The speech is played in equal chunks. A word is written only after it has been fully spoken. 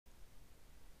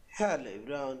Hello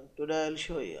everyone, today I'll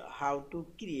show you how to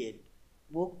create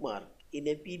bookmark in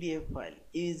a PDF file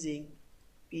using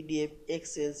PDF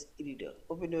XChange editor.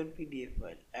 Open your PDF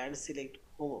file and select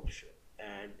home option,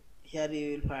 and here you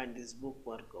will find this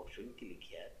bookmark option. Click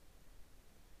here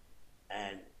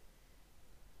and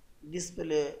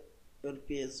display your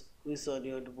page which one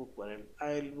you want to bookmark, and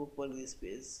I will bookmark this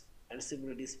page and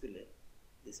simply display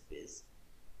this page,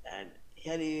 and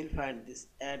here you will find this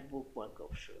add bookmark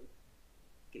option.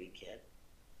 Click here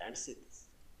and see this,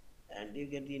 and you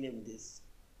can rename this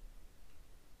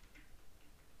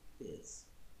page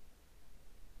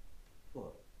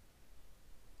 4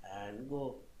 and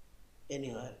go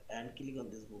anywhere and click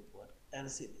on this bookmark and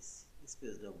see this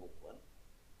page of bookmark.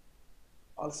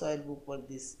 Also I'll bookmark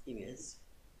this image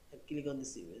and click on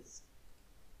this image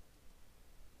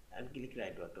and click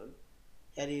right button.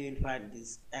 Here you will find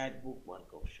this add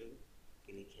bookmark option.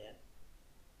 Click here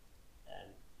and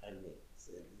I'll make this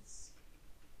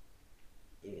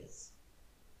image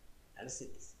and see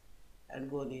this, and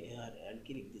go here and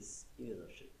click this image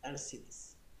option and see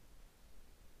this.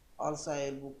 Also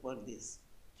I will bookmark this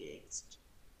text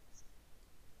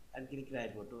and click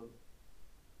right button.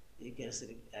 You can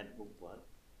select add bookmark.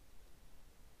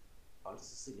 Also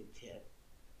select here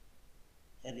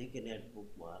and you can add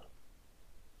bookmark,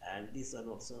 and this one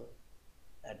also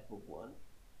add bookmark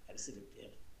and select here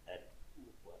add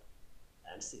bookmark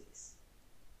and see this.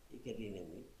 You can rename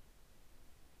it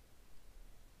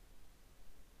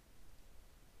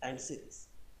and see this,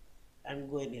 and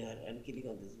go in here and click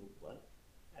on this bookmark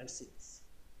and see this.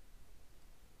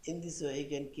 In this way you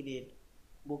can create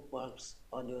bookmarks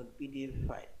on your PDF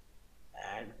file,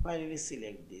 and finally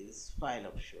select this file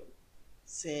option,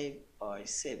 save or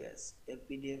save as your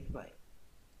PDF file.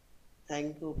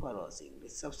 Thank you for watching.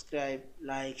 Please subscribe,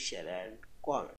 like, share and comment.